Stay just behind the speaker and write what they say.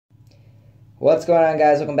What's going on,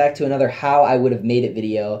 guys? Welcome back to another How I Would Have Made It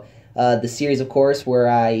video. The series, of course, where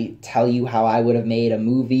I tell you how I would have made a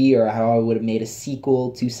movie or how I would have made a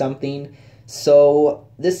sequel to something. So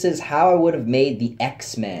this is how I would have made the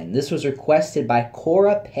X-Men. This was requested by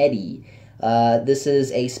Cora Petty. This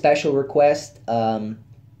is a special request. I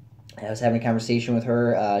was having a conversation with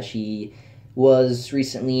her. She was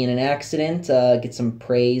recently in an accident. Get some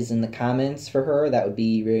praise in the comments for her. That would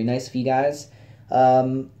be really nice of you guys.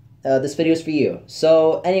 This video is for you.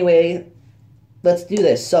 So anyway, let's do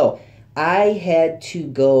this. So I had to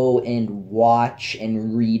go and watch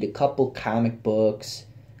and read a couple comic books.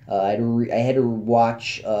 I had to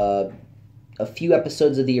watch a few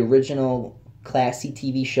episodes of the original classy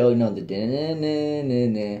TV show, you know, the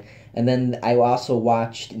da-na-na-na-na. And then I also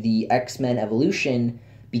watched the X-Men Evolution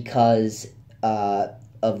because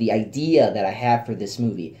of the idea that I have for this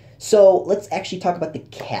movie. So let's actually talk about the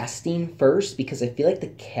casting first, because I feel like the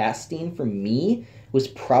casting for me was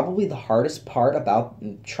probably the hardest part about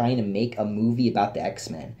trying to make a movie about the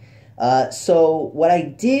X-Men. So what I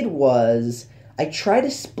did was I tried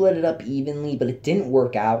to split it up evenly, but it didn't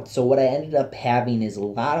work out. So what I ended up having is a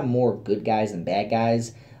lot of more good guys than bad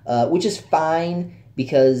guys, which is fine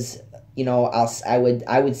because, you know, I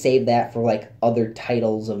would save that for like other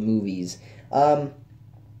titles of movies.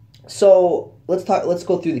 So let's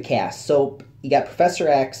go through the cast. So you got Professor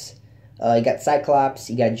X, you got Cyclops,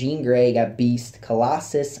 you got Jean Grey, you got Beast,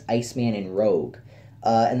 Colossus, Iceman, and Rogue.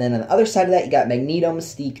 And then on the other side of that, you got Magneto,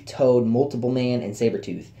 Mystique, Toad, Multiple Man, and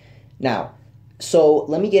Sabretooth. Now, so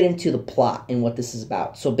let me get into the plot and what this is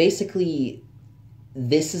about. So basically,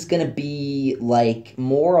 this is going to be like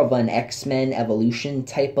more of an X-Men Evolution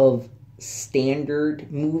type of standard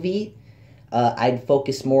movie. I'd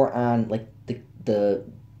focus more on like the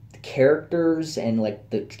characters and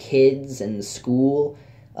like the kids and the school.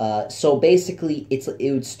 So basically,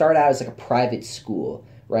 it would start out as like a private school,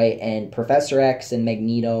 right? And Professor X and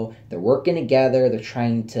Magneto, they're working together. They're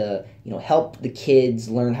trying to, you know, help the kids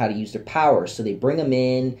learn how to use their powers. So they bring them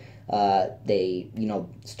in. They, you know,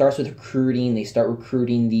 starts with recruiting. They start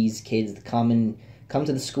recruiting these kids to come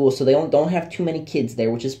to the school. So they don't have too many kids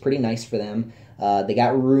there, which is pretty nice for them. They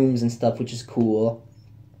got rooms and stuff, which is cool.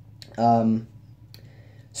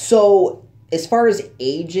 So as far as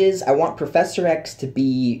ages, I want Professor X to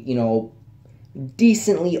be, you know,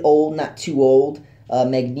 decently old, not too old.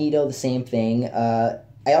 Magneto, the same thing. I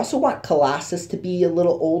also want Colossus to be a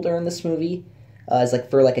little older in this movie, as like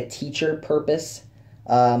for like a teacher purpose.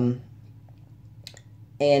 And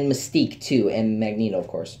Mystique too, and Magneto, of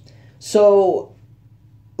course. So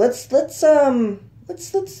let's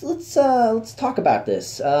talk about this.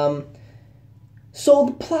 So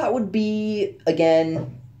the plot would be,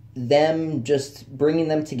 again, them just bringing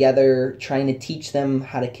them together, trying to teach them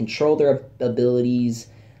how to control their abilities,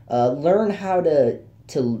 learn how to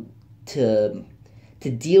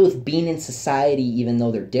deal with being in society even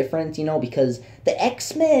though they're different, you know, because the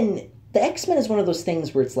X-Men is one of those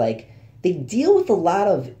things where it's like they deal with a lot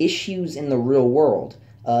of issues in the real world.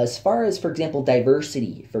 As far as, for example,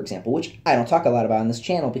 diversity, for example, which I don't talk a lot about on this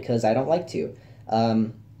channel because I don't like to.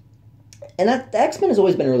 And the X-Men has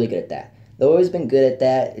always been really good at that. They've always been good at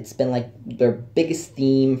that. It's been like their biggest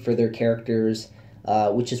theme for their characters,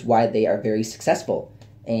 which is why they are very successful.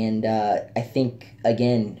 And I think,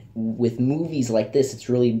 again, with movies like this, it's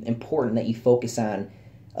really important that you focus on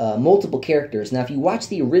multiple characters. Now, if you watch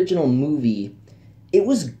the original movie, it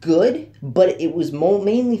was good, but it was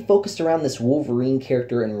mainly focused around this Wolverine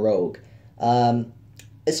character and Rogue.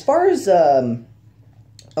 As far as...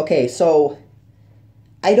 okay, so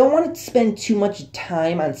I don't want to spend too much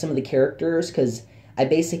time on some of the characters because I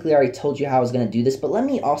basically already told you how I was going to do this, but let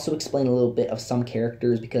me also explain a little bit of some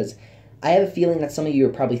characters because I have a feeling that some of you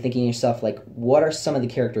are probably thinking to yourself, like, what are some of the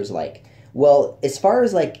characters like? Well, as far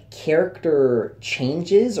as, like, character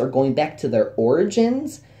changes or going back to their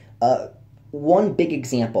origins, one big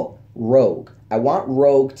example, Rogue. I want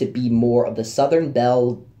Rogue to be more of the Southern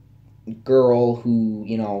Belle girl who,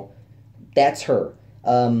 you know, that's her.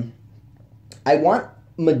 I want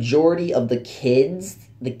majority of the kids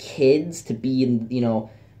to be in, you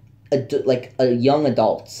know, like young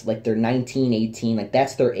adults, like they're 19, 18, like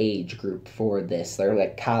that's their age group for this. They're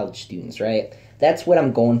like college students, right? That's what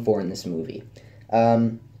I'm going for in this movie.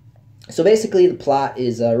 So basically the plot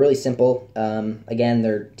is really simple. Again,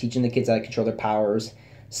 they're teaching the kids how to control their powers.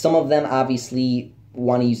 Some of them obviously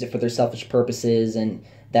want to use it for their selfish purposes, and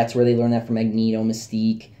that's where they learn that from Magneto,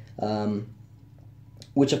 Mystique,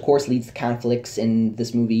 which of course leads to conflicts in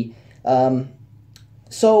this movie. I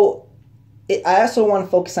also want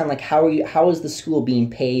to focus on like how is the school being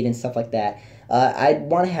paid and stuff like that. I'd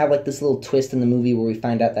want to have like this little twist in the movie where we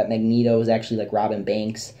find out that Magneto is actually like Robin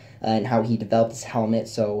Banks, and how he developed his helmet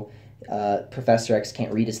so Professor X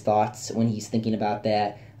can't read his thoughts when he's thinking about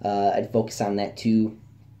that. I'd focus on that too.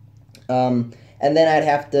 And then I'd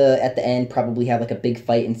have to, at the end, probably have like a big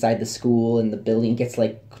fight inside the school, and the building gets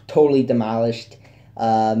like totally demolished.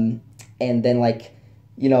 And then like,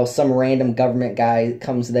 you know, some random government guy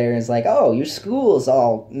comes there and is like, "Oh, your school's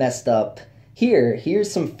all messed up.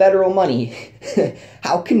 Here's some federal money."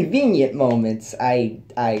 How convenient moments.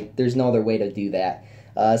 There's no other way to do that.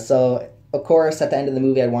 So of course, at the end of the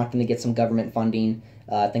movie, I'd want them to get some government funding.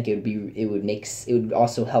 I think it would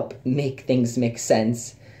also help make things make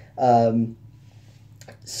sense.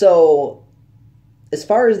 So, as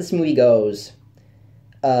far as this movie goes,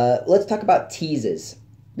 let's talk about teases,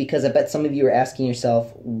 because I bet some of you are asking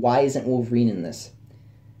yourself, why isn't Wolverine in this?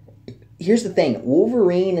 Here's the thing,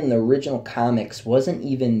 Wolverine in the original comics wasn't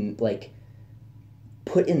even, like,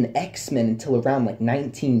 put in the X-Men until around, like,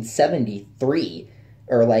 1973,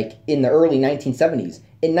 or, like, in the early 1970s.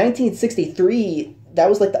 In 1963, that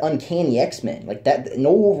was, like, the Uncanny X-Men. Like, that,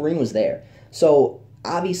 no Wolverine was there. So,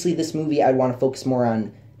 obviously, this movie, I'd want to focus more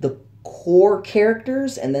on the core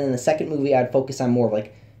characters, and then in the second movie, I'd focus on more of,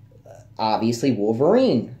 like, obviously,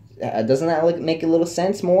 Wolverine. Doesn't that, like, make a little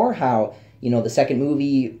sense more? How, you know,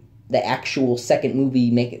 the actual second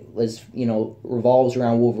movie revolves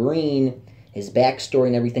around Wolverine, his backstory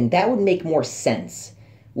and everything. That would make more sense.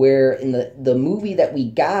 Where in the movie that we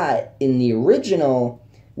got in the original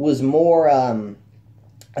was more,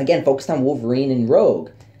 again, focused on Wolverine and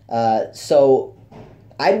Rogue. So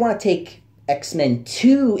I'd want to take X-Men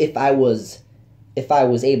 2 if I was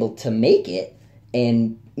able to make it,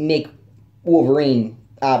 and make Wolverine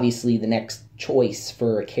obviously the next choice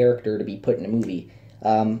for a character to be put in a movie.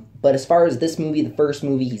 But as far as this movie, the first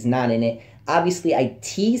movie, he's not in it. Obviously, I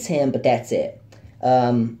tease him, but that's it.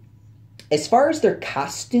 As far as their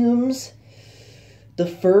costumes, the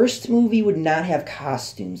first movie would not have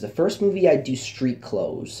costumes. The first movie, I'd do street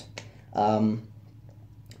clothes. I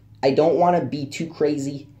don't want to be too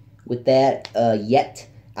crazy with that yet.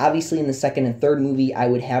 Obviously, in the second and third movie, I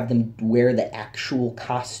would have them wear the actual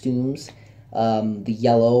costumes. The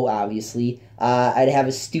yellow, obviously. I'd have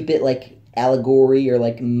a stupid, like, allegory or,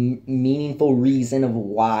 like, meaningful reason of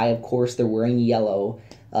why, of course, they're wearing yellow.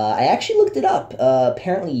 I actually looked it up.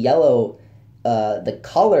 Apparently, yellow, the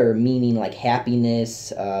color meaning, like,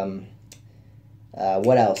 happiness. What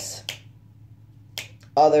else?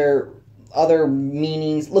 Other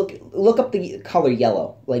meanings. Look up the color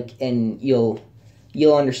yellow, like, and you'll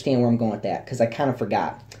understand where I'm going with that, because I kind of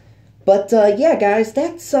forgot. But yeah, guys,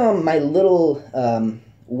 that's my little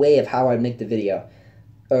way of how I'd make the video,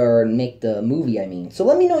 or make the movie, I mean. So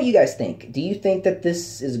let me know what you guys think. Do you think that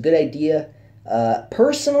this is a good idea?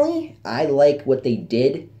 Personally, I like what they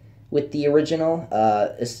did with the original.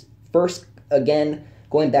 First, again,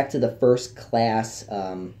 going back to the First Class,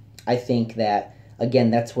 I think that, again,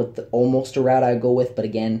 that's what almost a route I go with, but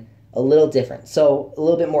again, a little different. So, a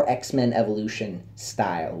little bit more X-Men Evolution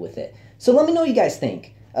style with it. So, let me know what you guys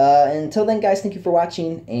think. Until then, guys, thank you for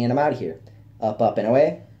watching, and I'm out of here. Up, and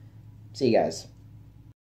away. See you guys.